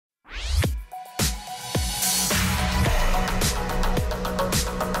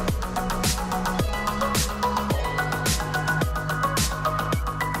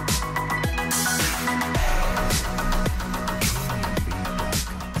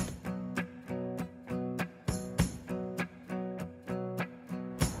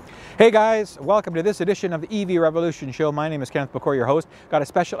Hey guys, welcome to this edition of the EV Revolution Show. My name is Kenneth Bacor, your host. Got a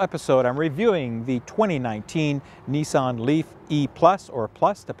special episode. I'm reviewing the 2019 Nissan Leaf E Plus or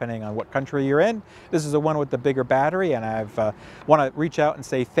Plus, depending on what country you're in. This is the one with the bigger battery, and I want to reach out and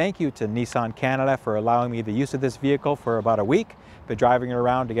say thank you to Nissan Canada for allowing me the use of this vehicle for about a week. Been driving it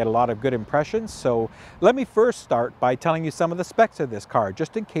around to get a lot of good impressions. So let me first start by telling you some of the specs of this car,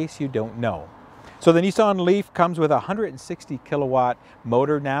 just in case you don't know. So the Nissan Leaf comes with a 160 kilowatt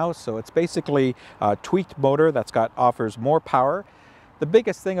motor now, so it's basically a tweaked motor that's offers more power. The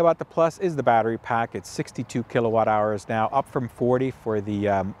biggest thing about the Plus is the battery pack. It's 62 kilowatt hours now, up from 40 for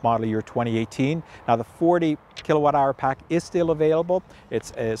the model year 2018. Now the 40 kilowatt hour pack is still available.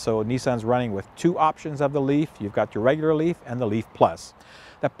 So Nissan's running with two options of the Leaf. You've got your regular Leaf and the Leaf Plus.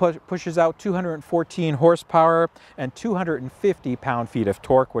 That pushes out 214 horsepower and 250 pound-feet of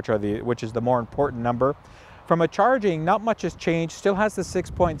torque, which is the more important number. From a charging, not much has changed. Still has the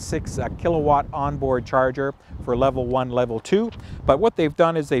 6.6 kilowatt onboard charger for level 1, level 2. But what they've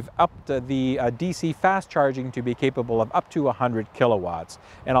done is they've upped the DC fast charging to be capable of up to 100 kilowatts.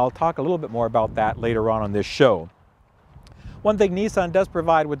 And I'll talk a little bit more about that later on this show. One thing Nissan does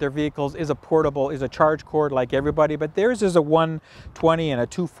provide with their vehicles is a charge cord like everybody, but theirs is a 120 and a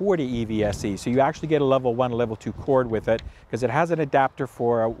 240 EVSE. So you actually get a level 1, level 2 cord with it because it has an adapter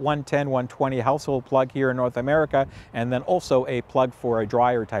for a 110, 120 household plug here in North America, and then also a plug for a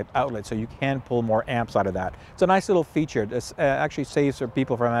dryer type outlet, so you can pull more amps out of that. It's a nice little feature. This actually saves for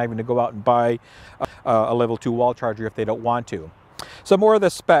people from having to go out and buy a level 2 wall charger if they don't want to. So more of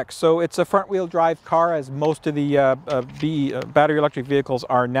the specs. So it's a front-wheel drive car, as most of the battery electric vehicles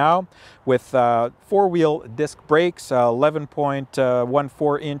are now, with four-wheel disc brakes,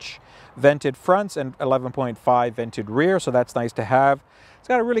 11.14-inch vented fronts and 11.5 vented rear, so that's nice to have. It's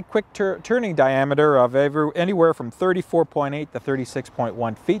got a really quick turning diameter of anywhere from 34.8 to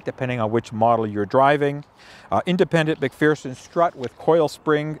 36.1 feet, depending on which model you're driving. Independent McPherson strut with coil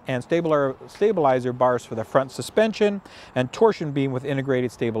spring and stabilizer bars for the front suspension, and torsion beam with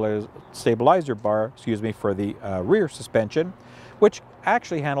integrated stabilizer bar, for the rear suspension, which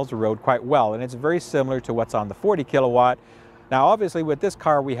actually handles the road quite well, and it's very similar to what's on the 40 kilowatt. Now, obviously, with this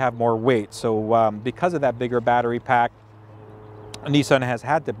car, we have more weight, so because of that bigger battery pack, Nissan has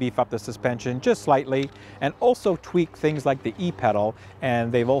had to beef up the suspension just slightly and also tweak things like the e-pedal,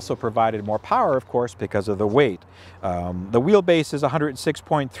 and they've also provided more power, of course, because of the weight. The wheelbase is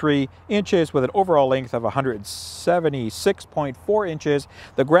 106.3 inches with an overall length of 176.4 inches.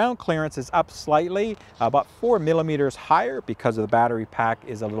 The ground clearance is up slightly, about 4 millimeters higher because of the battery pack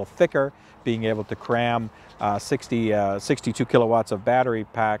is a little thicker, being able to cram 62 kilowatts of battery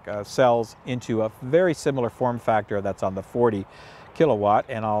pack cells into a very similar form factor that's on the 40 kilowatt,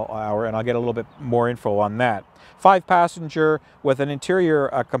 and I'll get a little bit more info on that. 5-passenger with an interior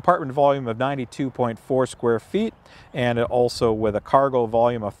compartment volume of 92.4 square feet, and also with a cargo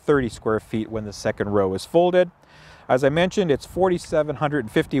volume of 30 square feet when the second row is folded. As I mentioned, it's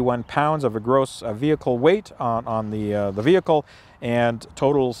 4,751 pounds of a gross vehicle weight on the vehicle, and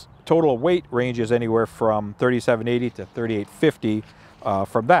total weight ranges anywhere from 3,780 to 3,850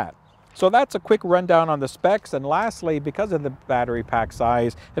 from that. So that's a quick rundown on the specs. And lastly, because of the battery pack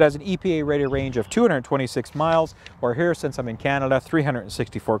size, it has an EPA rated range of 226 miles, or here, since I'm in Canada,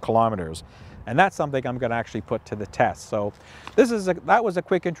 364 kilometers. And that's something I'm going to actually put to the test. So that was a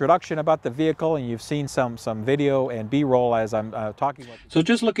quick introduction about the vehicle, and you've seen some video and B-roll as I'm talking about. So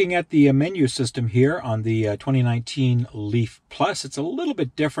just looking at the menu system here on the 2019 Leaf Plus, it's a little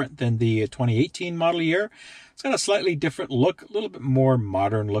bit different than the 2018 model year. It's got a slightly different look, a little bit more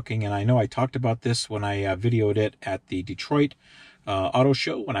modern looking, and I know I talked about this when I videoed it at the Detroit auto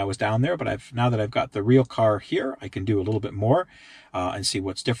show when I was down there, but now that I've got the real car here, I can do a little bit more and see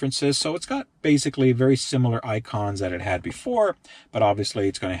what's differences. So it's got basically very similar icons that it had before, but obviously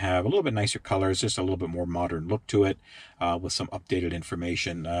it's going to have a little bit nicer colors, just a little bit more modern look to it, with some updated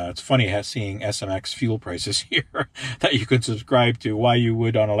information. It's funny seeing SMX fuel prices here that you can subscribe to. Why you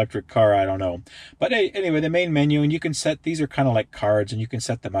would on an electric car, I don't know. But anyway, the main menu, and you can set, these are kind of like cards, and you can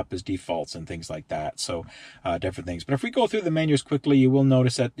set them up as defaults and things like that. So different things. But if we go through the menus quickly, you will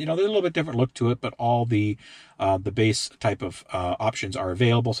notice that, there's a little bit different look to it, but all the base type of options are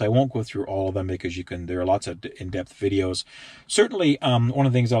available. So I won't go through all of them because there are lots of in-depth videos. Certainly, one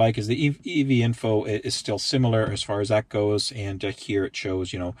of the things I like is the EV info is still similar as far as that goes. And here it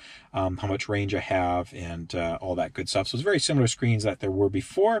shows, how much range I have and all that good stuff. So it's very similar screens that there were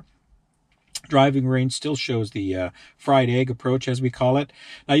before. Driving range still shows the fried egg approach, as we call it.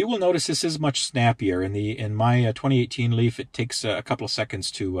 Now you will notice this is much snappier. In my 2018 Leaf, it takes a couple of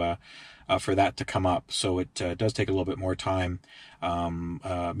seconds to for that to come up. So it does take a little bit more time,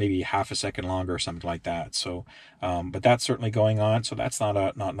 maybe half a second longer or something like that. So, but that's certainly going on. So that's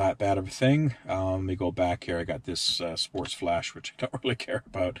not that bad of a thing. Let me go back here. I got this sports flash, which I don't really care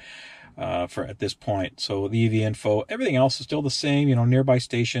about for at this point. So the EV info, everything else is still the same. You know, nearby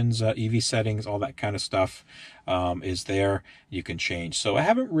stations, EV settings, all that kind of stuff is there. You can change. So I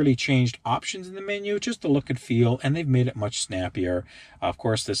haven't really changed options in the menu, just the look and feel, and they've made it much snappier. Of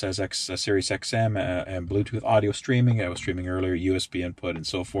course, this has Sirius XM and Bluetooth audio streaming. I was streaming earlier, USB input and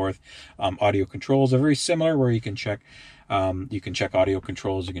so forth. Audio controls are very similar, where you can check audio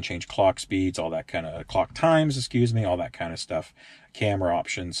controls, you can change clock speeds, all that kind of clock times, excuse me, all that kind of stuff, camera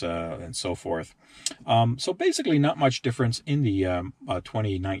options, and so forth. So basically not much difference in the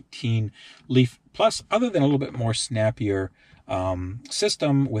 2019 Leaf Plus, other than a little bit more snappier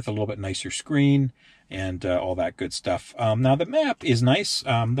system with a little bit nicer screen and all that good stuff. Now the map is nice.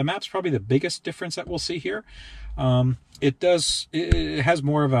 The map's probably the biggest difference that we'll see here. It has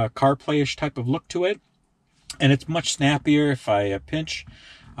more of a CarPlay-ish type of look to it, and it's much snappier. If I pinch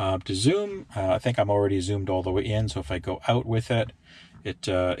to zoom, I think I'm already zoomed all the way in, so if I go out with it, it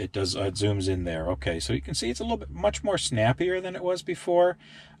zooms in there. Okay, so you can see it's a little bit much more snappier than it was before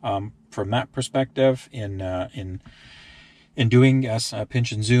from that perspective in doing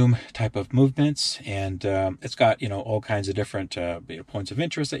pinch and zoom type of movements. And it's got, you know, all kinds of different points of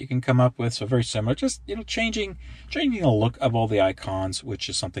interest that you can come up with. So very similar, just, you know, changing the look of all the icons, which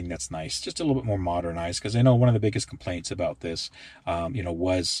is something that's nice, just a little bit more modernized. Because I know one of the biggest complaints about this, you know,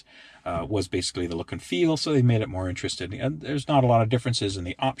 was basically the look and feel. So they made it more interesting. And there's not a lot of differences in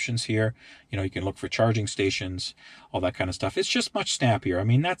the options here. You know, you can look for charging stations, all that kind of stuff. It's just much snappier. I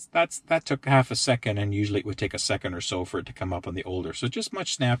mean, that took half a second, and usually it would take a second or so for it to come up on the older. So just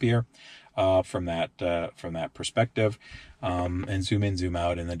much snappier from that perspective. And zoom in, zoom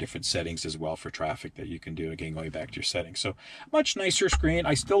out, and the different settings as well for traffic that you can do. Again, going back to your settings. So much nicer screen.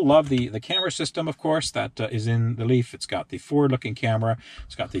 I still love the camera system, of course, that is in the Leaf. It's got the forward-looking camera.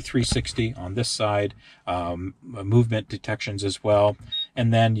 It's got the 360 on this side, movement detections as well.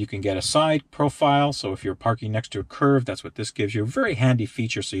 And then you can get a side profile. So if you're parking next to a curve, that's what this gives you. A very handy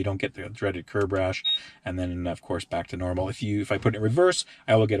feature, so you don't get the dreaded curb rash. And then, of course, back to normal. If I put it in reverse,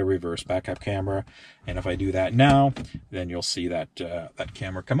 I will get a reverse backup camera. And if I do that now, then you'll see that that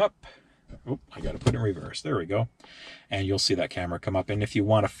camera come up. Oh, I got to put it in reverse. There we go. And you'll see that camera come up. And if you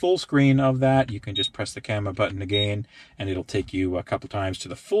want a full screen of that, you can just press the camera button again, and it'll take you a couple times to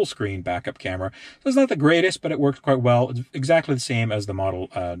the full screen backup camera. So it's not the greatest, but it works quite well. It's exactly the same as the Model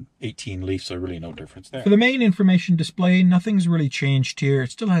 18 Leaf, so really no difference there. For the main information display, nothing's really changed here.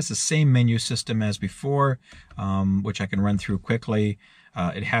 It still has the same menu system as before, which I can run through quickly.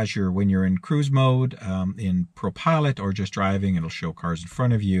 It has when you're in cruise mode, in ProPilot or just driving, it'll show cars in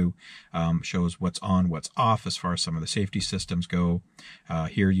front of you, shows what's on, what's off as far as some of the safety systems go.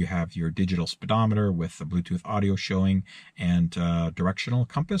 Here you have your digital speedometer with the Bluetooth audio showing, and directional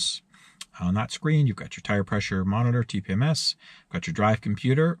compass. On that screen, you've got your tire pressure monitor, TPMS, got your drive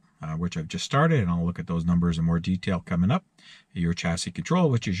computer, which I've just started, and I'll look at those numbers in more detail coming up. Your chassis control,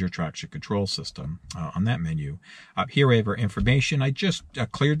 which is your traction control system on that menu. Up here we have our information. I just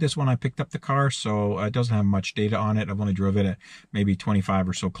cleared this when I picked up the car, so it doesn't have much data on it. I've only drove it at maybe 25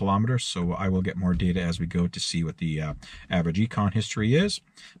 or so kilometers, so I will get more data as we go to see what the average econ history is,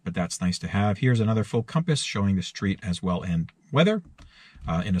 but that's nice to have. Here's another full compass showing the street as well and weather.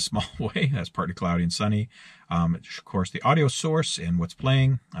 In a small way, that's partly cloudy and sunny. Of course, the audio source and what's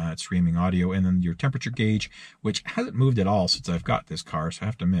playing, it's streaming audio, and then your temperature gauge, which hasn't moved at all since I've got this car, so I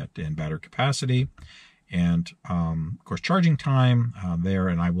have to admit, and battery capacity, and of course charging time there,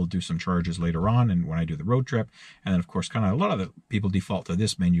 and I will do some charges later on and when I do the road trip. And then of course kind of a lot of the people default to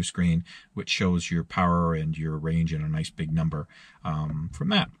this menu screen, which shows your power and your range in a nice big number from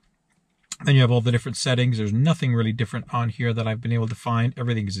that. Then you have all the different settings. There's nothing really different on here that I've been able to find.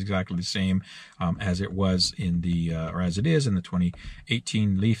 Everything is exactly the same as it was in the, or as it is in the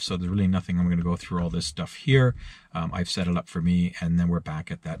 2018 Leaf. So there's really nothing. I'm going to go through all this stuff here. I've set it up for me, and then we're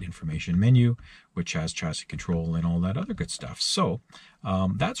back at that information menu, which has chassis control and all that other good stuff. So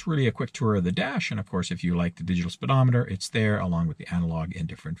that's really a quick tour of the dash. And of course, if you like the digital speedometer, it's there along with the analog and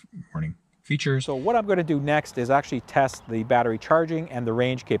different warning features. So what I'm going to do next is actually test the battery charging and the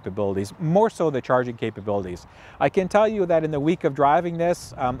range capabilities, more so the charging capabilities. I can tell you that in the week of driving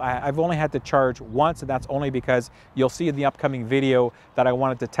this, I've only had to charge once, and that's only because you'll see in the upcoming video that I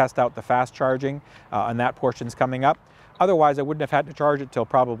wanted to test out the fast charging, and that portion's coming up. Otherwise, I wouldn't have had to charge it till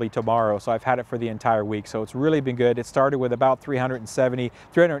probably tomorrow. So I've had it for the entire week. So it's really been good. It started with about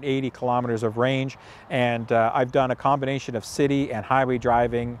 380 kilometers of range. And I've done a combination of city and highway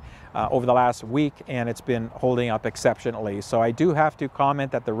driving over the last week, and it's been holding up exceptionally. So I do have to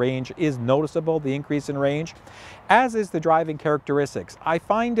comment that the range is noticeable, the increase in range, as is the driving characteristics. I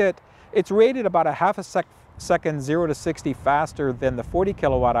find it's rated about a half a second 0 to 60 faster than the 40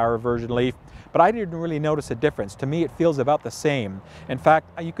 kilowatt hour version Leaf, but I didn't really notice a difference. To me, it feels about the same. In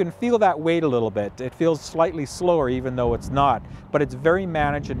fact, you can feel that weight a little bit. It feels slightly slower even though it's not, but it's very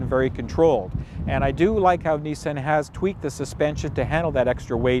managed and very controlled. And I do like how Nissan has tweaked the suspension to handle that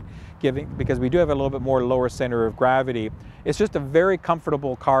extra weight, because we do have a little bit more lower center of gravity. It's just a very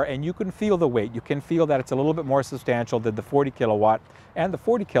comfortable car, and you can feel the weight. You can feel that it's a little bit more substantial than the 40 kilowatt, and the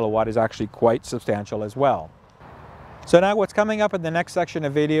 40 kilowatt is actually quite substantial as well. So now what's coming up in the next section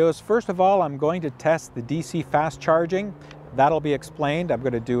of videos, first of all, I'm going to test the DC fast charging. That'll be explained. I'm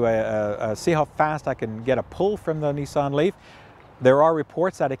going to do see how fast I can get a pull from the Nissan Leaf. There are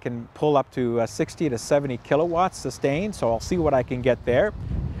reports that it can pull up to 60 to 70 kilowatts sustained, so I'll see what I can get there.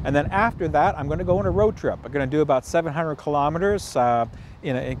 And then after that, I'm going to go on a road trip. I'm going to do about 700 kilometers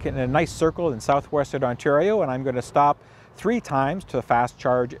in a nice circle in southwestern Ontario, and I'm going to stop 3 times to fast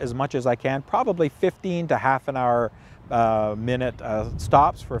charge as much as I can, probably 15 to half an hour minute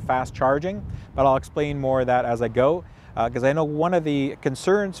stops for fast charging, but I'll explain more of that as I go, because I know one of the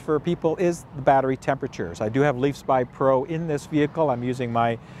concerns for people is the battery temperatures. I do have Leaf Spy Pro in this vehicle. I'm using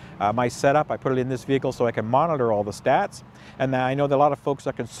my setup. I put it in this vehicle so I can monitor all the stats, and I know that a lot of folks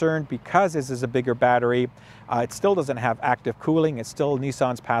are concerned because this is a bigger battery. It still doesn't have active cooling. It's still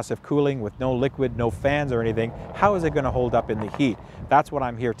Nissan's passive cooling with no liquid, no fans or anything. How is it going to hold up in the heat? That's what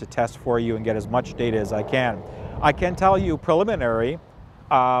I'm here to test for you and get as much data as I can. I can tell you preliminary,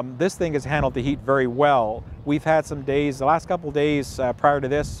 this thing has handled the heat very well. We've had some days, the last couple days prior to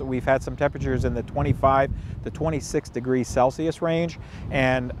this, we've had some temperatures in the 25 to 26 degrees Celsius range,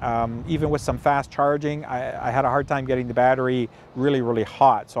 and even with some fast charging, I had a hard time getting the battery really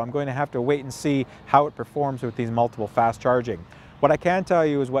hot. So I'm going to have to wait and see how it performs with these multiple fast charging. What I can tell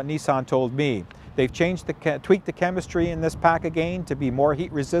you is what Nissan told me. They've tweaked the chemistry in this pack again to be more heat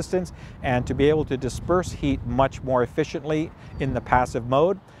resistant and to be able to disperse heat much more efficiently in the passive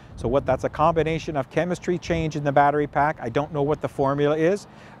mode. So that's a combination of chemistry change in the battery pack. I don't know what the formula is,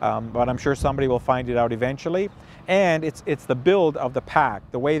 but I'm sure somebody will find it out eventually. And it's the build of the pack,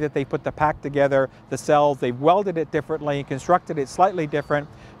 the way that they put the pack together, the cells, they've welded it differently, constructed it slightly different,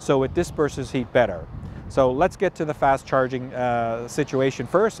 so it disperses heat better. So let's get to the fast charging situation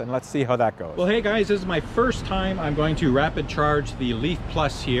first, and let's see how that goes. Well, hey guys, this is my first time I'm going to rapid charge the Leaf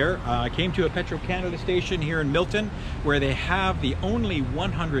Plus here. I came to a Petro-Canada station here in Milton, where they have the only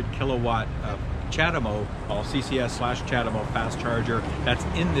 100 kilowatt CHAdeMO, CCS/CHAdeMO fast charger that's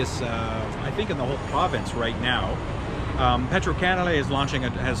in this, I think in the whole province right now. Petro-Canada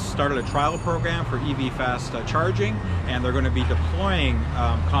has started a trial program for EV fast charging, and they're going to be deploying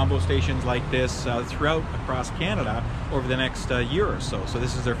combo stations like this throughout across Canada over the next year or so. So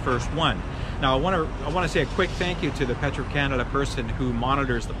this is their first one. Now I want to say a quick thank you to the Petro-Canada person who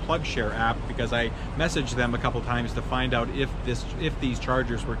monitors the PlugShare app, because I messaged them a couple times to find out if these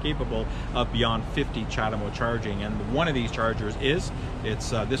chargers were capable of beyond 50 CHAdeMO charging, and one of these chargers is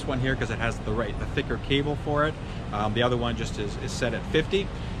this one here, because it has the thicker cable for it. The other one just is set at 50.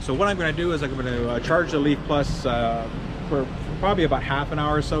 So what I'm going to do is I'm going to charge the Leaf Plus for probably about half an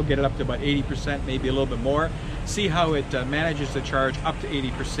hour or so, get it up to about 80%, maybe a little bit more, see how it manages to charge up to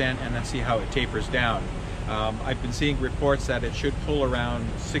 80%, and then see how it tapers down. I've been seeing reports that it should pull around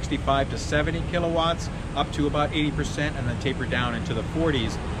 65 to 70 kilowatts up to about 80%, and then taper down into the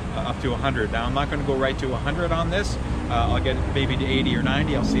 40s up to 100. Now I'm not going to go right to 100 on this. I'll get maybe to 80 or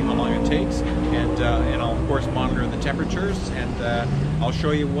 90. I'll see how long it takes, and I'll of course monitor the temperatures, and I'll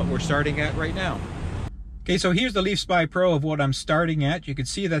show you what we're starting at right now. Okay, so here's the Leaf Spy Pro of what I'm starting at. You can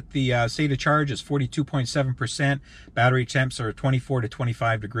see that the state of charge is 42.7%. Battery temps are 24 to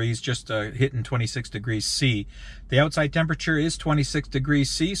 25 degrees, just hitting 26 degrees C. The outside temperature is 26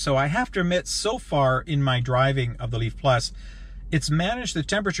 degrees C, so I have to admit, so far in my driving of the Leaf Plus, it's managed the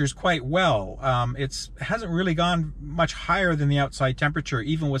temperatures quite well. It hasn't really gone much higher than the outside temperature,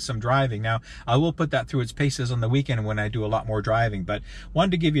 even with some driving. Now, I will put that through its paces on the weekend when I do a lot more driving, but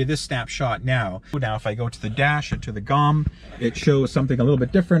wanted to give you this snapshot now. Now, if I go to the dash and to the GOM, it shows something a little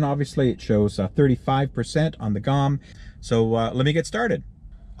bit different. Obviously, it shows 35% on the GOM. So let me get started.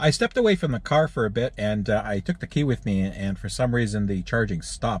 I stepped away from the car for a bit, and I took the key with me, and for some reason the charging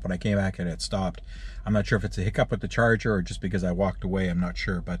stopped. When I came back and it stopped. I'm not sure if it's a hiccup with the charger or just because I walked away, I'm not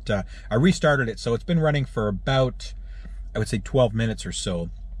sure. But I restarted it, so it's been running for about I would say 12 minutes or so.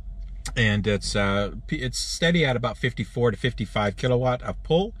 And it's steady at about 54 to 55 kilowatt of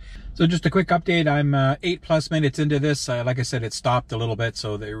pull. So just a quick update, I'm 8+ minutes into this. Like I said, it stopped a little bit,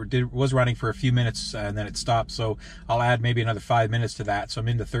 so it was running for a few minutes and then it stopped. So I'll add maybe another 5 minutes to that. So I'm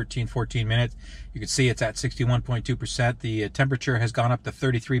into 13-14 minutes. You can see it's at 61.2%. The temperature has gone up to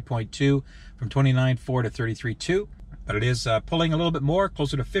 33.2 from 29.4 to 33.2, but it is pulling a little bit more,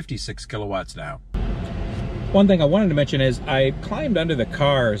 closer to 56 kilowatts now. One thing I wanted to mention is I climbed under the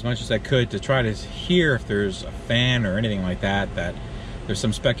car as much as I could to try to hear if there's a fan or anything like that. That there's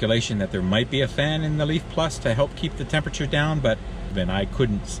some speculation that there might be a fan in the Leaf Plus to help keep the temperature down, but then I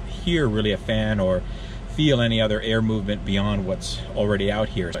couldn't hear really a fan or feel any other air movement beyond what's already out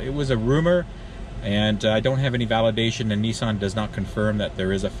here. It was a rumor, and I don't have any validation, and Nissan does not confirm that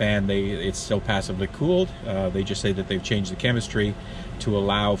there is a fan. It's still passively cooled. They just say that they've changed the chemistry to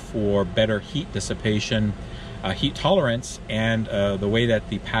allow for better heat dissipation, heat tolerance, and the way that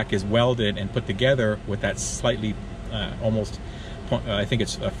the pack is welded and put together with that slightly almost, I think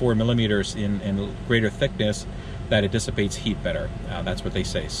it's 4 millimeters in greater thickness, that it dissipates heat better. That's what they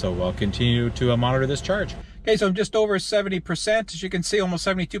say. So I'll continue to monitor this charge. Okay, so I'm just over 70%. As you can see, almost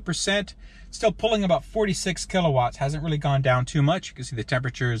 72%. Still pulling about 46 kilowatts. Hasn't really gone down too much. You can see the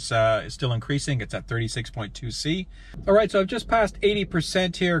temperature is still increasing. It's at 36.2 C. All right, so I've just passed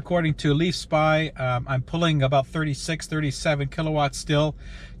 80% here according to Leaf Spy. I'm pulling about 36, 37 kilowatts still.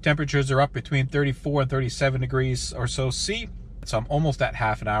 Temperatures are up between 34 and 37 degrees or so C. So I'm almost at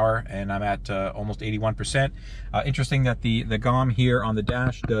half an hour, and I'm at almost 81%. Interesting that the GOM here on the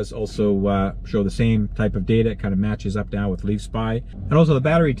dash does also show the same type of data. It kind of matches up now with Leaf Spy. And also the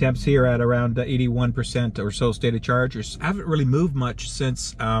battery temps here at around 81% or so state of charge. Haven't really moved much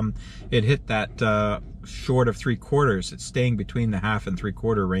since it hit that short of 3/4. It's staying between the 1/2 and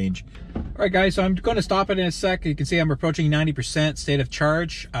 3/4 range. All right, guys, so I'm going to stop it in a sec. You can see I'm approaching 90% state of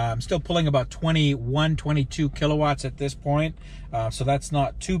charge. I'm still pulling about 21, 22 kilowatts at this point. So that's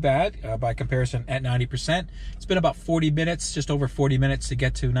not too bad by comparison at 90%. It's been about 40 minutes, just over 40 minutes to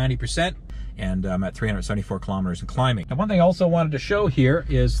get to 90%. And I'm at 374 kilometers and climbing. And one thing I also wanted to show here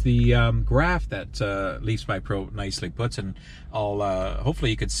is the graph that Leaf Spy Pro nicely puts, and I'll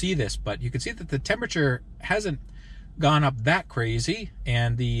hopefully you could see this, but you can see that the temperature hasn't gone up that crazy,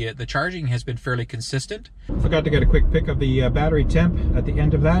 and the charging has been fairly consistent. Forgot to get a quick pic of the battery temp at the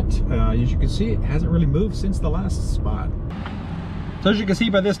end of that. As you can see, it hasn't really moved since the last spot. So as you can see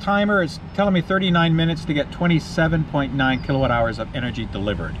by this timer, it's telling me 39 minutes to get 27.9 kilowatt hours of energy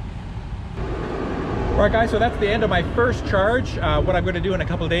delivered. All right, guys, so that's the end of my first charge. What I'm going to do in a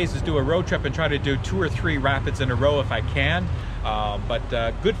couple of days is do a road trip and try to do 2 or 3 rapids in a row if I can.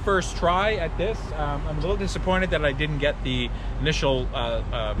 But good first try at this. I'm a little disappointed that I didn't get the initial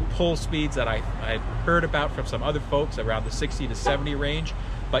pull speeds that I had heard about from some other folks around the 60 to 70 range.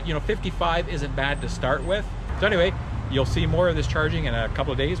 But, you know, 55 isn't bad to start with. So anyway, you'll see more of this charging in a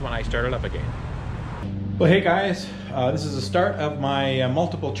couple of days when I start it up again. Well, hey guys, this is the start of my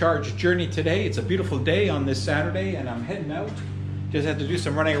multiple charge journey today. It's a beautiful day on this Saturday, and I'm heading out. Just had to do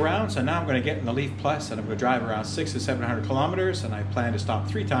some running around, so now I'm going to get in the Leaf Plus, and I'm going to drive around 600 to 700 kilometers, and I plan to stop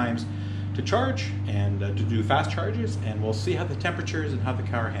 3 times to charge and to do fast charges, and we'll see how the temperature is and how the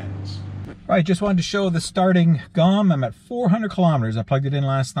car handles. All right, just wanted to show the starting GOM. I'm at 400 kilometers. I plugged it in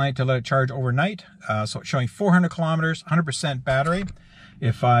last night to let it charge overnight. So it's showing 400 kilometers, 100% battery.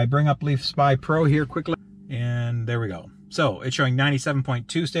 If I bring up Leaf Spy Pro here quickly, and there we go. So it's showing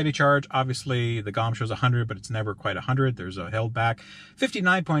 97.2 state of charge. Obviously the GOM shows 100, but it's never quite 100. There's a held back.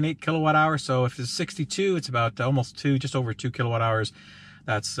 59.8 kilowatt hours. So if it's 62, it's about almost 2, just over 2 kilowatt hours.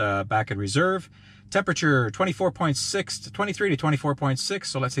 That's back in reserve. Temperature 24.6 to 23 to 24.6.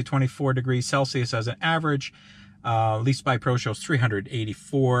 So let's say 24 degrees Celsius as an average. Leaf Spy Pro shows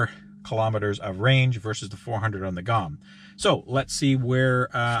 384 kilometers of range versus the 400 on the GOM. So let's see where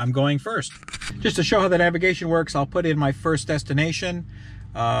I'm going first. Just to show how the navigation works, I'll put in my first destination.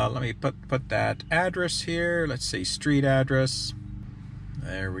 Let me put that address here. Let's see, street address.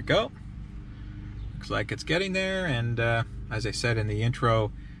 There we go. Looks like it's getting there, and as I said in the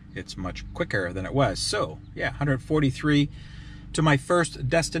intro, it's much quicker than it was. So yeah, 143 to my first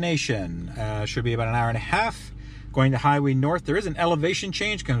destination. Should be about an hour and a half. Going to Highway North. There is an elevation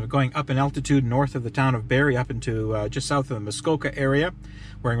change, kind of going up in altitude north of the town of Barrie, up into just south of the Muskoka area,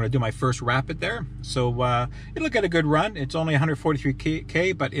 where I'm going to do my first rapid there. So it'll get a good run. It's only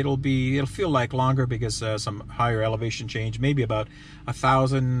 143K, but it'll feel like longer because some higher elevation change, maybe about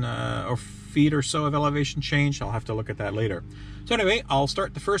 1,000 feet or so of elevation change. I'll have to look at that later. So anyway, I'll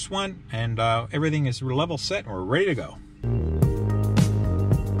start the first one, and everything is level set, and we're ready to go.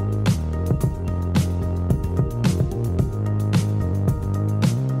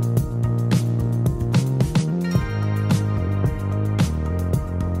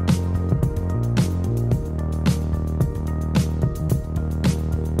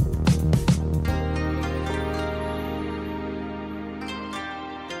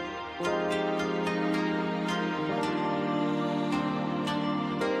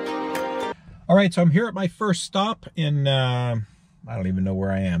 right, so I'm here at my first stop in, I don't even know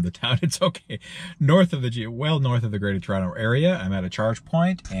where I am, the town, it's okay. North of the, well north of the Greater Toronto area. I'm at a charge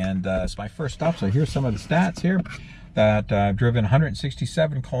point, and it's my first stop, so here's some of the stats here. That I've driven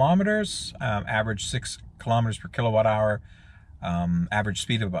 167 kilometers, average 6 kilometers per kilowatt hour, average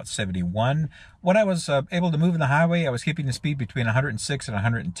speed of about 71. When I was able to move in the highway, I was keeping the speed between 106 and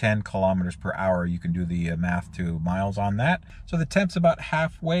 110 kilometers per hour. You can do the math to miles on that. So the temp's about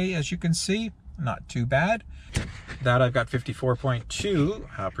halfway, as you can see. Not too bad. That I've got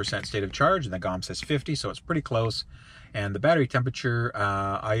 54.2% state of charge, and the GOM says 50, so it's pretty close. And the battery temperature,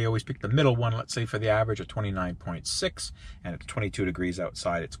 I always pick the middle one, let's say for the average, at 29.6, and it's 22 degrees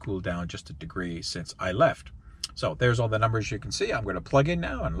outside. It's cooled down just a degree since I left. So there's all the numbers you can see. I'm going to plug in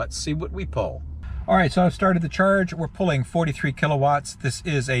now and let's see what we pull. All right, so I've started the charge. We're pulling 43 kilowatts. This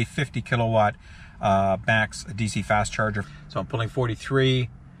is a 50 kilowatt max DC fast charger. So I'm pulling 43.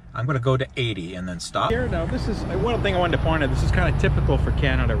 I'm going to go to 80 and then stop. Here now, this is one thing I wanted to point out. This is kind of typical for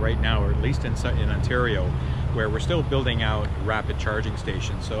Canada right now, or at least in Ontario, where we're still building out rapid charging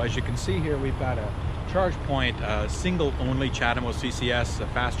stations. So as you can see here, we've got a charge point, single only Chatamo CCS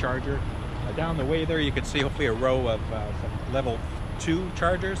fast charger. Down the way there, you can see hopefully a row of some level 2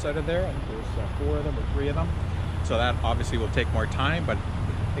 chargers out of there. I think there's 4 of them or 3 of them. So that obviously will take more time, but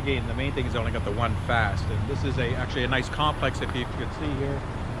again, the main thing is only got the one fast. And this is actually a nice complex, if you can see here.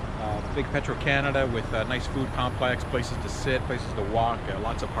 Big Petro-Canada with a nice food complex, places to sit, places to walk,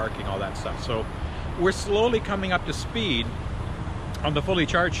 lots of parking, all that stuff. So we're slowly coming up to speed. On the Fully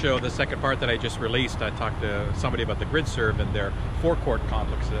Charged show, the second part that I just released, I talked to somebody about the GridServe and their forecourt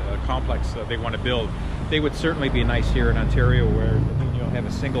complex they want to build. They would certainly be nice here in Ontario, where you'll have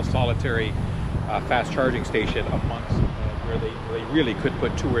a single solitary fast charging station amongst where they really could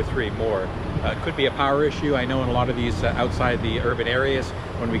put 2 or 3 more. It could be a power issue. I know in a lot of these outside the urban areas,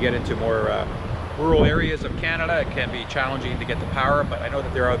 when we get into more rural areas of Canada, it can be challenging to get the power, but I know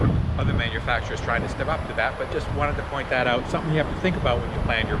that there are other manufacturers trying to step up to that, but just wanted to point that out. Something you have to think about when you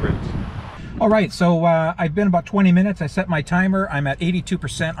plan your routes. All right, so I've been about 20 minutes. I set my timer. I'm at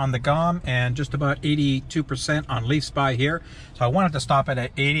 82% on the GOM and just about 82% on Leaf Spy here. So I wanted to stop it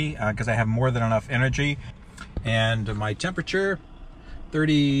at 80 because I have more than enough energy. And my temperature,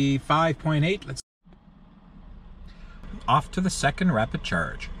 35.8. Let's off to the second rapid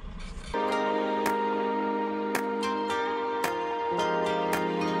charge.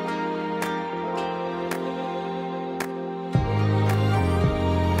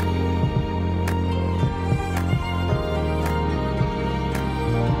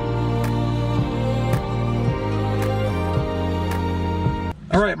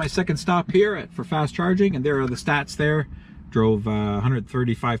 All right, my second stop here for fast charging, and there are the stats there. Drove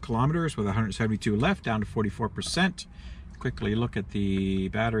 135 kilometers with 172 left, down to 44%. Quickly look at the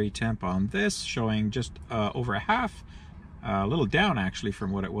battery temp on this, showing just over a half, a little down actually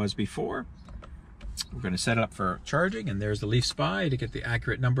from what it was before. We're going to set it up for charging, and there's the Leaf Spy to get the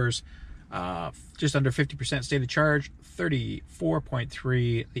accurate numbers. Just under 50% state of charge,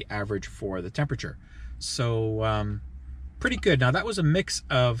 34.3 the average for the temperature. So pretty good. Now that was a mix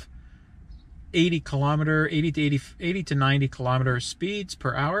of 80 to 90 kilometer speeds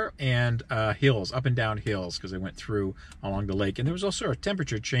per hour and hills, up and down hills, because I went through along the lake. And there was also a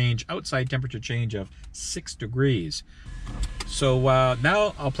temperature change, outside temperature change of 6 degrees. So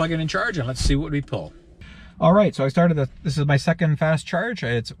now I'll plug it in charge and let's see what we pull. All right, so I started this is my second fast charge.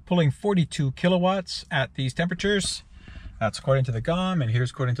 It's pulling 42 kilowatts at these temperatures. That's according to the GOM, and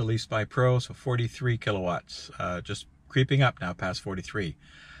here's according to Leaf Spy Pro, so 43 kilowatts. Just creeping up now past 43.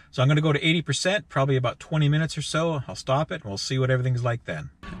 So I'm going to go to 80%, probably about 20 minutes or so. I'll stop it and we'll see what everything's like then.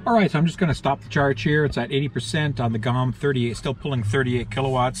 All right, so I'm just going to stop the charge here. It's at 80% on the GOM, 38, still pulling 38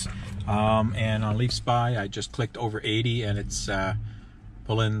 kilowatts. And on Leaf Spy, I just clicked over 80 and it's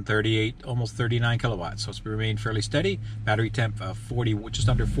pulling 38, almost 39 kilowatts. So it's remained fairly steady. Battery temp 40, just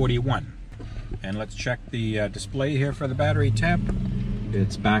under 41. And let's check the display here for the battery temp.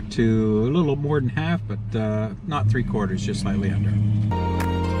 It's back to a little more than half, but not 3/4, just slightly under.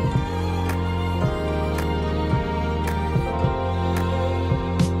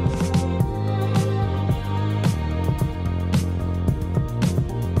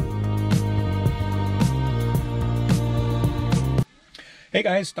 Hey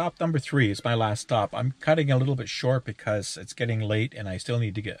guys, stop number 3. It's my last stop. I'm cutting a little bit short because it's getting late and I still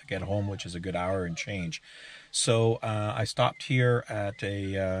need to get home, which is a good hour and change. So I stopped here at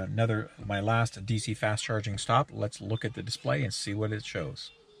my last DC fast charging stop. Let's look at the display and see what it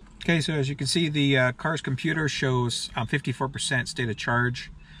shows. Okay, so as you can see, the car's computer shows 54% state of charge.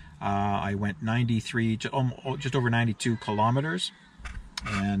 I went 93, just over 92 kilometers.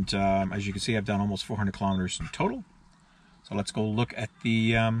 And as you can see, I've done almost 400 kilometers in total. So let's go look at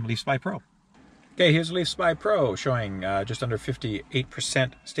the Leaf Spy Pro. Okay, here's the Leaf Spy Pro showing just under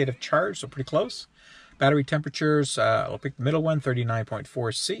 58% state of charge, so pretty close. Battery temperatures, I'll pick the middle one,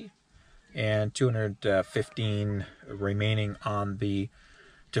 39.4 C, and 215 remaining on the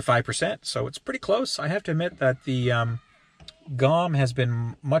to 5%, so it's pretty close. I have to admit that the GOM has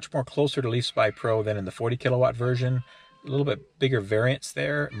been much more closer to Leaf Spy Pro than in the 40 kilowatt version. A little bit bigger variance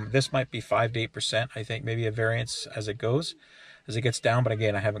there. This might be 5 to 8%, I think, maybe a variance as it goes, as it gets down. But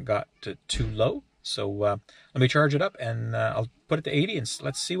again, I haven't got to too low. So let me charge it up, and I'll put it to 80, and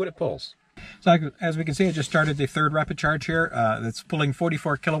let's see what it pulls. So as we can see, I just started the third rapid charge here. That's pulling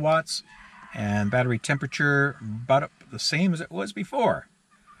 44 kilowatts, and battery temperature about the same as it was before.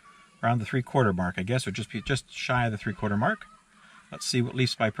 Around the 3/4 mark, I guess, or just shy of the 3/4 mark. Let's see what Leaf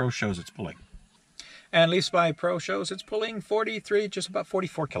Spy Pro shows it's pulling. And Leaf Spy Pro shows it's pulling 43, just about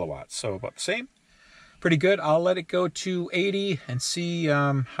 44 kilowatts, so about the same. Pretty good. I'll let it go to 80 and see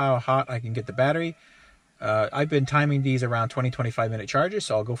how hot I can get the battery. I've been timing these around 20-25 minute charges,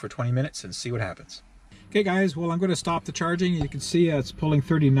 so I'll go for 20 minutes and see what happens. Okay guys, well I'm going to stop the charging. You can see it's pulling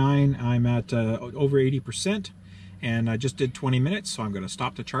 39. I'm at over 80%, and I just did 20 minutes, so I'm going to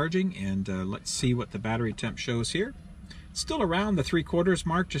stop the charging, and let's see what the battery temp shows here. It's still around the 3/4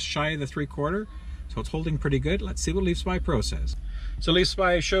 mark, just shy of the 3/4. So it's holding pretty good. Let's see what Leaf Spy Pro says. So Leaf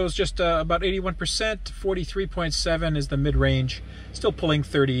Spy shows just about 81%, 43.7 is the mid-range, still pulling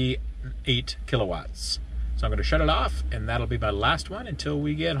 38 kilowatts. So I'm going to shut it off, and that'll be my last one until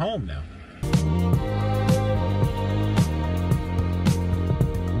we get home now.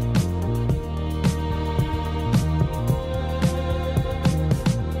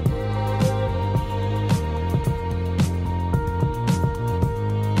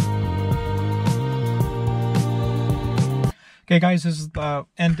 Okay guys, this is the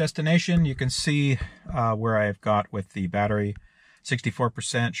end destination. You can see where I've got with the battery.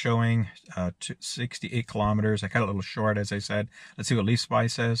 64% showing 68 kilometers. I cut it a little short, as I said. Let's see what Leaf Spy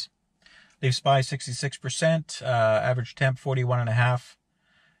says. Leaf Spy 66%, average temp 41.5,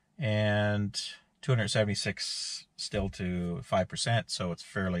 and 276 still to 5%, so it's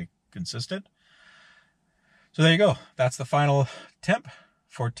fairly consistent. So there you go. That's the final temp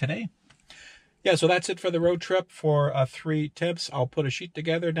for today. Yeah, so that's it for the road trip for 3 tips. I'll put a sheet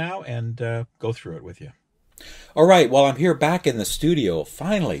together now and go through it with you. All right, well, I'm here back in the studio.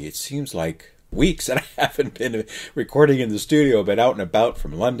 Finally, it seems like weeks that I haven't been recording in the studio, been out and about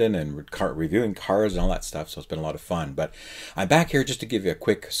from London and reviewing cars and all that stuff, so it's been a lot of fun. But I'm back here just to give you a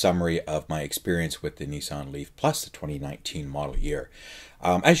quick summary of my experience with the Nissan Leaf Plus, the 2019 model year.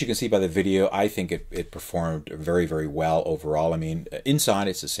 As you can see by the video, I think it performed very, very well overall. I mean, inside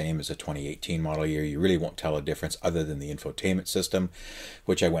it's the same as a 2018 model year. You really won't tell a difference other than the infotainment system,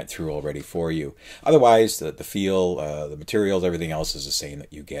 which I went through already for you. Otherwise, the feel, the materials, everything else is the same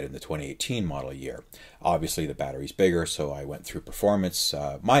that you get in the 2018 model year. Obviously, the battery's bigger, so I went through performance,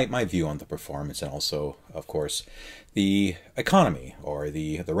 my view on the performance, and also, of course, the economy, or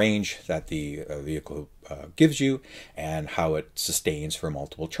the range that the vehicle gives you, and how it sustains for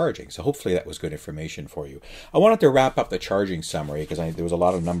multiple charging. So hopefully that was good information for you. I wanted to wrap up the charging summary because there was a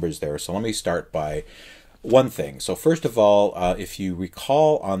lot of numbers there. So let me start by one thing. So first of all, if you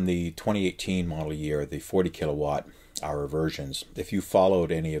recall on the 2018 model year, the 40 kilowatt hour versions, if you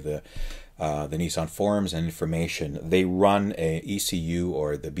followed any of the Nissan forums and information, they run a ECU,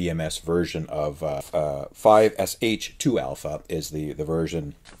 or the BMS version of 5SH2 Alpha is the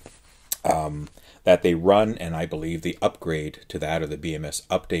version that they run, and I believe the upgrade to that, or the BMS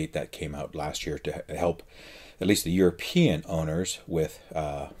update that came out last year to help at least the European owners with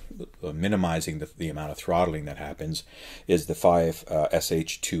minimizing the amount of throttling that happens, is the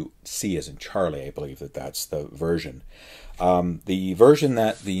 5SH2C as in Charlie. I believe that's the version. The version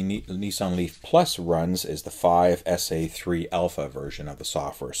that the Nissan Leaf Plus runs is the 5SA3 Alpha version of the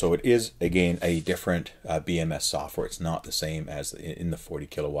software. So it is, again, a different BMS software. It's not the same as in the 40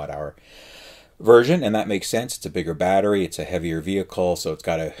 kilowatt hour version, and that makes sense. It's a bigger battery, it's a heavier vehicle, so it's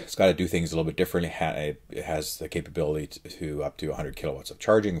got to do things a little bit differently. It has the capability to up to 100 kilowatts of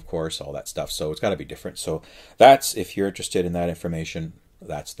charging, of course, all that stuff. So it's got to be different. So that's, if you're interested in that information,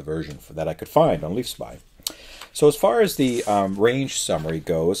 that's the version that I could find on Leaf Spy. So as far as the range summary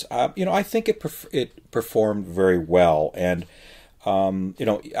goes, I think it performed very well, and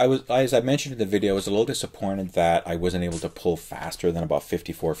as I mentioned in the video, I was a little disappointed that I wasn't able to pull faster than about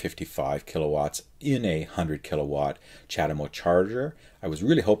 54, 55 kilowatts in a 100 kilowatt CHAdeMO charger. I was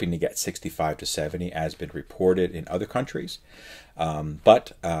really hoping to get 65 to 70 as been reported in other countries.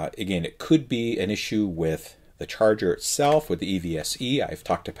 But again, it could be an issue with the charger itself with the EVSE. I've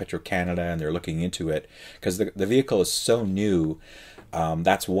talked to Petro-Canada and they're looking into it because the vehicle is so new.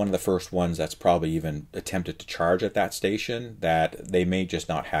 That's one of the first ones that's probably even attempted to charge at that station, that they may just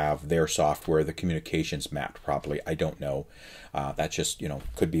not have their software, the communications mapped properly. I don't know. That just,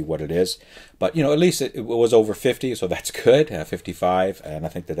 could be what it is. But, at least it was over 50, so that's good, 55. And I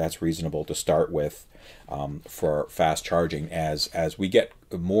think that that's reasonable to start with for fast charging. As we get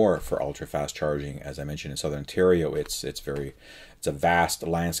more for ultra fast charging, as I mentioned in Southern Ontario, it's a vast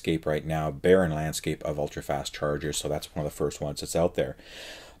landscape right now, barren landscape of ultra fast chargers. So that's one of the first ones that's out there.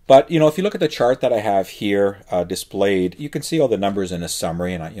 But if you look at the chart that I have here displayed, you can see all the numbers in a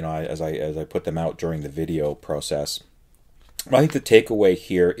summary, and as I put them out during the video process. I think the takeaway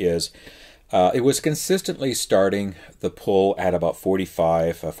here is it was consistently starting the pull at about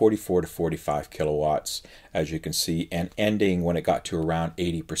 44 to 45 kilowatts, as you can see, and ending when it got to around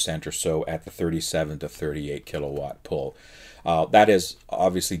 80% or so at the 37 to 38 kilowatt pull. That is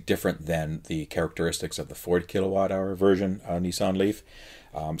obviously different than the characteristics of the 40 kilowatt hour version Nissan Leaf.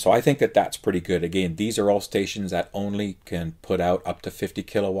 So I think that that's pretty good. Again, these are all stations that only can put out up to 50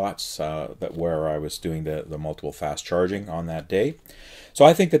 kilowatts, where I was doing the multiple fast charging on that day. So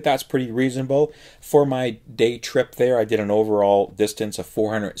I think that that's pretty reasonable. For my day trip there, I did an overall distance of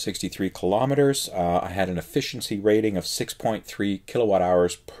 463 kilometers. I had an efficiency rating of 6.3 kilowatt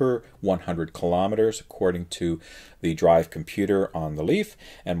hours per 100 kilometers, according to the drive computer on the Leaf,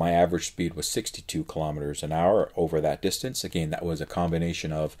 and my average speed was 62 kilometers an hour over that distance. Again, that was a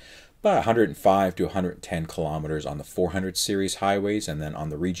combination of about 105 to 110 kilometers on the 400 series highways, and then on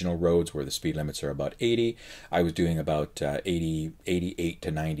the regional roads where the speed limits are about 80, I was doing about 88 to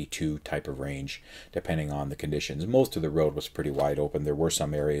 92 type of range, depending on the conditions. Most of the road was pretty wide open. There were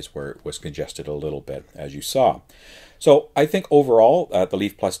some areas where it was congested a little bit, as you saw. So I think overall, the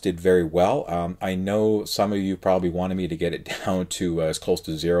Leaf Plus did very well. I know some of you probably wanted me to get it down to as close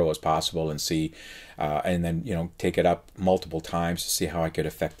to zero as possible and see, and then take it up multiple times to see how I could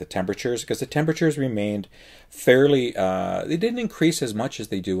affect the temperatures, because the temperatures remained fairly. They didn't increase as much as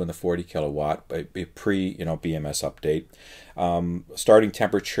they do in the 40 kilowatt pre BMS update. Starting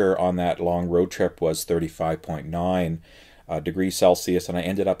temperature on that long road trip was 35.9. degrees Celsius, and I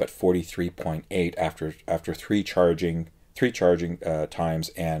ended up at 43.8 after three charging times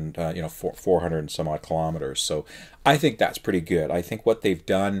and 400 and some odd kilometers. So I think that's pretty good. I think what they've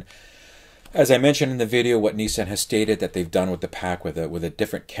done, as I mentioned in the video, what Nissan has stated that they've done with the pack with a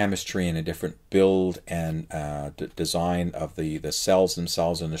different chemistry and a different build and design of the cells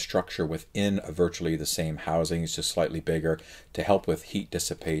themselves and the structure within virtually the same housing. It's just slightly bigger to help with heat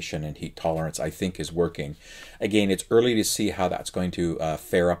dissipation and heat tolerance, I think is working. Again, it's early to see how that's going to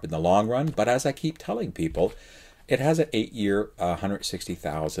fare up in the long run, but as I keep telling people, it has an 8-year,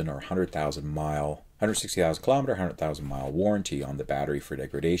 160,000 or 100,000 mile 160,000 kilometer, 100,000 mile warranty on the battery for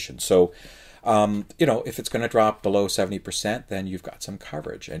degradation. So, if it's going to drop below 70%, then you've got some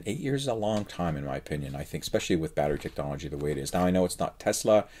coverage. And 8 years is a long time, in my opinion, I think, especially with battery technology the way it is. Now, I know it's not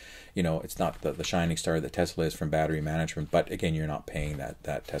Tesla, it's not the shining star that Tesla is from battery management, but again, you're not paying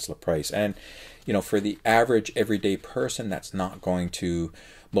that Tesla price. And, for the average everyday person, that's not going to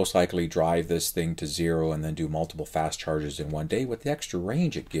most likely drive this thing to zero and then do multiple fast charges in one day. With the extra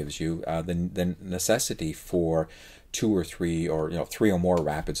range it gives you, the necessity for 2 or 3 or 3 or more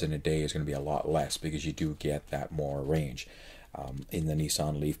rapids in a day is going to be a lot less, because you do get that more range in the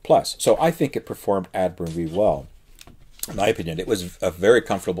Nissan Leaf Plus. So I think it performed admirably well. In my opinion, it was a very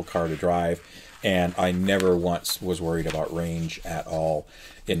comfortable car to drive, and I never once was worried about range at all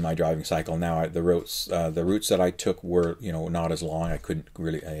in my driving cycle. Now, the routes that I took were not as long. I couldn't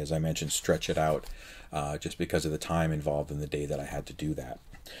really, as I mentioned, stretch it out just because of the time involved in the day that I had to do that.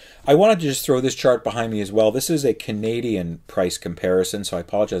 I wanted to just throw this chart behind me as well. This is a Canadian price comparison, so I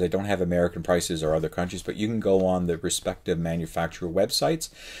apologize I don't have American prices or other countries, but you can go on the respective manufacturer websites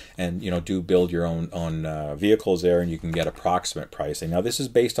and do build your own vehicles there, and you can get approximate pricing. Now, this is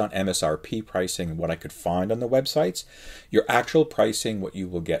based on MSRP pricing and what I could find on the websites. Your actual pricing, what you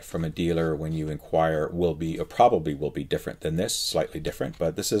will get from a dealer when you inquire, will be, or probably will be, different than this, slightly different,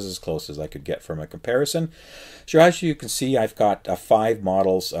 but this is as close as I could get from a comparison. So as you can see, I've got 5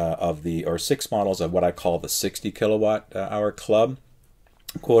 models or 6 models of what I call the 60 kilowatt hour club,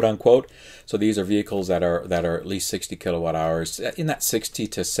 quote unquote. So these are vehicles that are at least 60 kilowatt hours, in that 60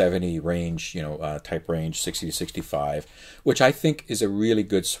 to 70 range, type range, 60 to 65, which I think is a really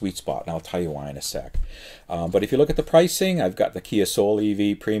good sweet spot, and I'll tell you why in a sec. But if you look at the pricing, I've got the Kia Soul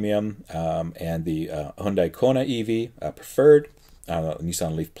EV Premium and the Hyundai Kona EV Preferred,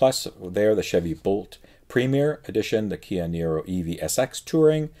 Nissan Leaf Plus there, the Chevy Bolt Premier Edition, the Kia Niro EV SX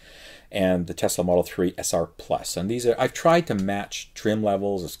Touring, and the Tesla Model 3 SR Plus. And these are, I've tried to match trim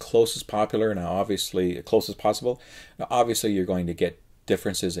levels as close as popular, now obviously, as close as possible. Now obviously you're going to get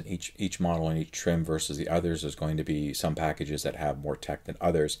differences in each model and each trim versus the others. There's going to be some packages that have more tech than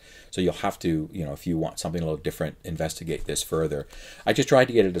others. So you'll have to, if you want something a little different, investigate this further. I just tried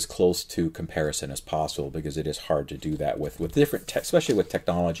to get it as close to comparison as possible because it is hard to do that with different tech, especially with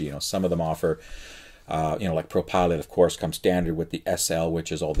technology. Some of them offer like ProPilot, of course, comes standard with the SL,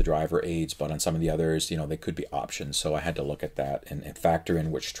 which is all the driver aids, but on some of the others, they could be options. So I had to look at that and factor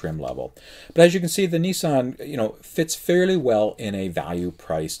in which trim level. But as you can see, the Nissan, fits fairly well in a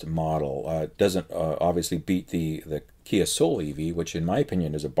value-priced model. It doesn't obviously beat the Kia Soul EV, which in my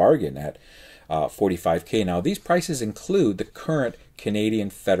opinion is a bargain at $45K. Now, these prices include the current Canadian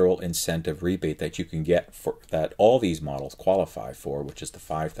federal incentive rebate that you can get for that all these models qualify for, which is the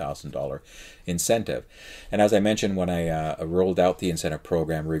 $5,000 incentive. And as I mentioned when I rolled out the incentive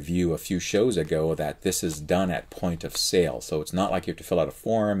program review a few shows ago, that this is done at point of sale. So it's not like you have to fill out a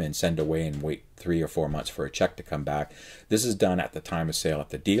form and send away and wait 3 or 4 months for a check to come back. This is done at the time of sale at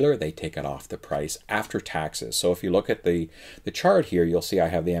the dealer. They take it off the price after taxes. So if you look at the chart here, you'll see I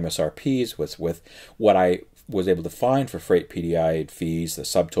have the MSRPs with what I was able to find for freight PDI fees, the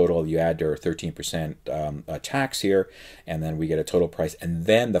subtotal, you add their 13% tax here, and then we get a total price, and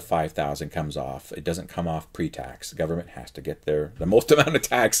then the $5,000 comes off. It doesn't come off pre-tax. The government has to get the most amount of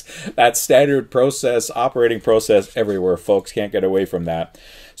tax. That's standard process, operating process everywhere, folks. Can't get away from that.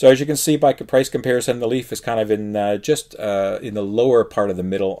 So as you can see by price comparison, the Leaf is kind of in just in the lower part of the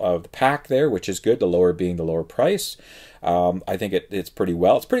middle of the pack there, which is good, the lower being the lower price. I think it's pretty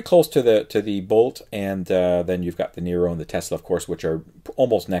well. It's pretty close to the Bolt, and then you've got the Nero and the Tesla, of course, which are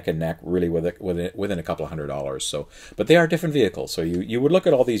almost neck and neck, really within a couple of $100. So, but they are different vehicles. So you would look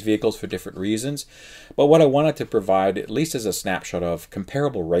at all these vehicles for different reasons. But what I wanted to provide, at least as a snapshot of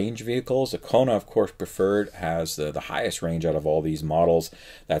comparable range vehicles, the Kona, of course, Preferred has the highest range out of all these models.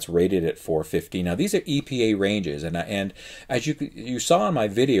 That's rated at 450. Now these are EPA ranges, and as you saw in my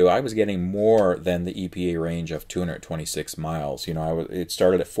video, I was getting more than the EPA range of 226 miles. It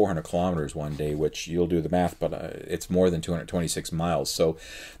started at 400 kilometers one day, which you'll do the math, but it's more than 226 miles. So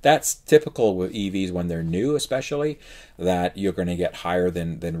that's typical with EVs when they're new, especially, that you're going to get higher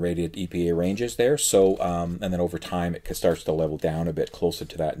than rated EPA ranges there. So and then over time it starts to level down a bit closer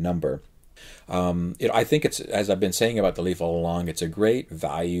to that number. I think it's, as I've been saying about the Leaf all along, it's a great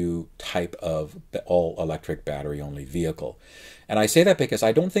value type of all-electric battery-only vehicle. And I say that because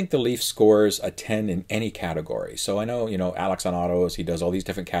I don't think the Leaf scores a 10 in any category. So I know, Alex on Autos, he does all these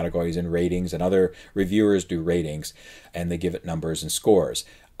different categories and ratings, and other reviewers do ratings, and they give it numbers and scores.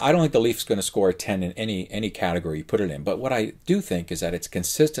 I don't think the Leaf's going to score a 10 in any category you put it in, but what I do think is that it's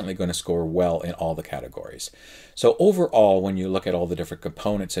consistently going to score well in all the categories. So overall, when you look at all the different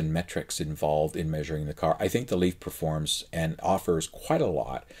components and metrics involved in measuring the car, I think the Leaf performs and offers quite a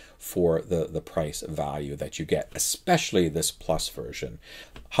lot for the price value that you get, especially this Plus version.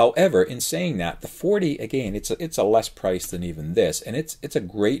 However, in saying that, the 40, again, it's a less price than even this, and it's a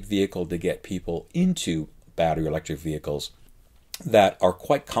great vehicle to get people into battery electric vehicles that are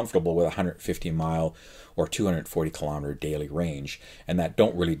quite comfortable with 150 mile or 240 kilometer daily range, and that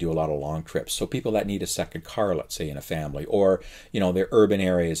don't really do a lot of long trips. So people that need a second car, let's say in a family, or they're urban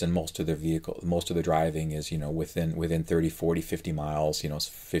areas and most of the driving is within 30, 40, 50 miles,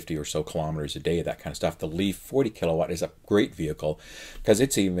 50 or so kilometers a day, that kind of stuff. The Leaf 40 kilowatt is a great vehicle because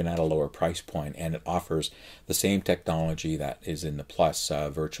it's even at a lower price point, and it offers the same technology that is in the Plus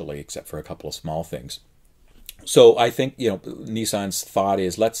virtually, except for a couple of small things. So I think, Nissan's thought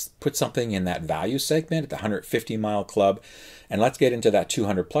is, let's put something in that value segment at the 150 mile club, and let's get into that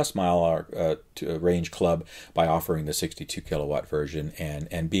 200 plus mile range club by offering the 62 kilowatt version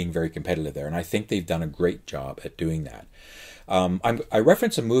and being very competitive there. And I think they've done a great job at doing that. I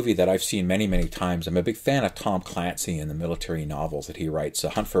reference a movie that I've seen many, many times. I'm a big fan of Tom Clancy and the military novels that he writes.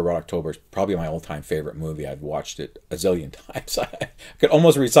 Hunt for Red October is probably my all-time favorite movie. I've watched it a zillion times. I could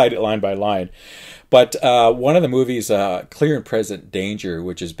almost recite it line by line. But one of the movies, Clear and Present Danger,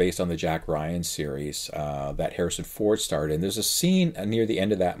 which is based on the Jack Ryan series that Harrison Ford starred in. There's a scene near the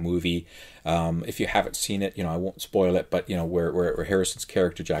end of that movie. If you haven't seen it, I won't spoil it, but where Harrison's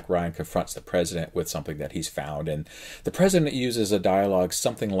character Jack Ryan confronts the president with something that he's found, and the president uses a dialogue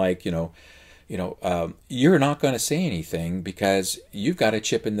something like, you're not going to say anything because you've got a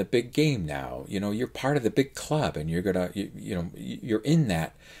chip in the big game now. You're part of the big club, and you're in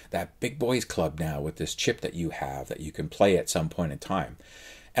that big boys club now with this chip that you have that you can play at some point in time.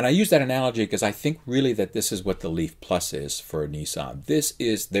 And I use that analogy because I think really that this is what the Leaf Plus is for Nissan. This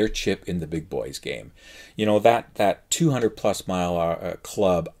is their chip in the big boys game. You know, that 200 plus mile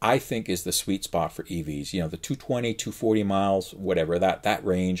club, I think, is the sweet spot for EVs. You know, the 220, 240 miles, whatever, that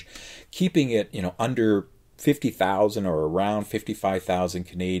range, keeping it, you know, under 50,000 or around 55,000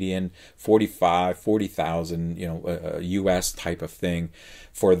 Canadian, 40,000, you know, US type of thing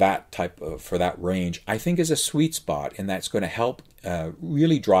for that range, I think is a sweet spot, and that's going to help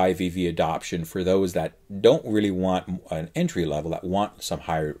really drive EV adoption for those that don't really want an entry level, that want some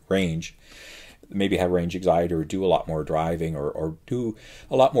higher range, maybe have range anxiety or do a lot more driving or do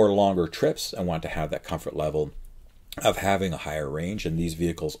a lot more longer trips and want to have that comfort level of having a higher range, and these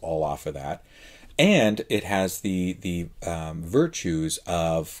vehicles all offer that. And it has the virtues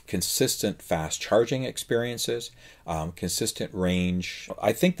of consistent fast charging experiences, consistent range.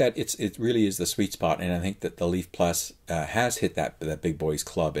 I think that it really is the sweet spot, and I think that the Leaf Plus has hit that big boys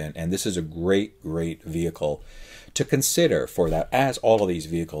club, and this is a great vehicle to consider for that, as all of these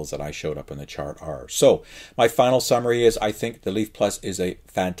vehicles that I showed up in the chart are. So my final summary is, I think the Leaf Plus is a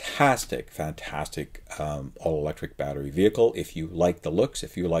fantastic all-electric battery vehicle. If you like the looks,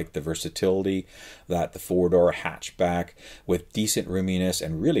 if you like the versatility that the four-door hatchback with decent roominess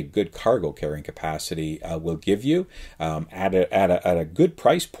and really good cargo carrying capacity will give you at a good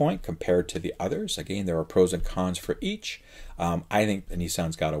price point compared to the others. Again, there are pros and cons for each. I think the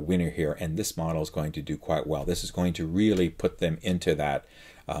Nissan's got a winner here, and this model is going to do quite well. This is going to really put them into that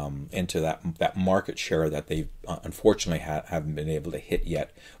market share that they unfortunately haven't been able to hit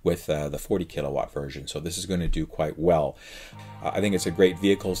yet with the 40 kilowatt version. So this is going to do quite well. I think it's a great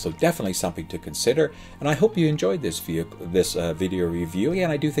vehicle, so definitely something to consider. And I hope you enjoyed this video review.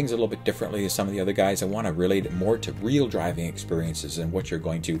 Again, I do things a little bit differently as some of the other guys. I want to relate it more to real driving experiences and what you're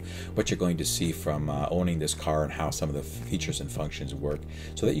going to see from owning this car and how some of the features and functions work,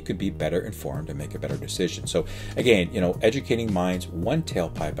 so that you could be better informed and make a better decision. So again, you know, educating minds one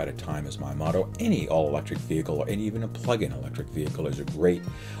tailpipe at a time is my motto. Any all-electric vehicle, or even a plug-in electric vehicle, is a great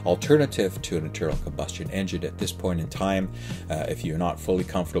alternative to an internal combustion engine at this point in time. If you're not fully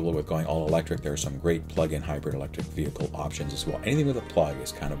comfortable with going all electric, there are some great plug-in hybrid electric vehicle options as well. Anything with a plug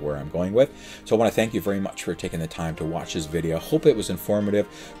is kind of where I'm going with. So I want to thank you very much for taking the time to watch this video. Hope it was informative.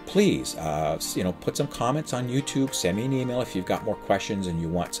 Please, you know, put some comments on YouTube. Send me an email if you've got more questions and you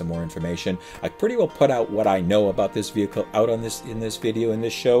want some more information. I pretty well put out what I know about this vehicle out on in this video, in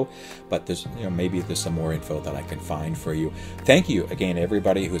this show, but there's, you know, maybe there's some more info that I can find for you. Thank you again,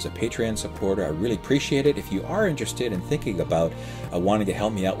 everybody who's a Patreon supporter. I really appreciate it. If you are interested in thinking about wanting to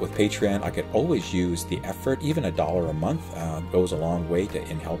help me out with Patreon, I could always use the effort. Even $1 a month goes a long way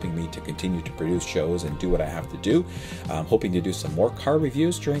in helping me to continue to produce shows and do what I have to do. I'm hoping to do some more car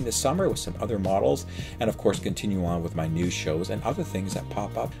reviews during the summer with some other models, and of course continue on with my news shows and other things that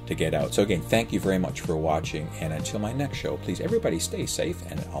pop up to get out. So again, thank you very much for watching, and until my next show, please everybody stay safe,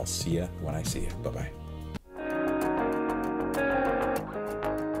 and I'll see you when I see you. Bye-bye.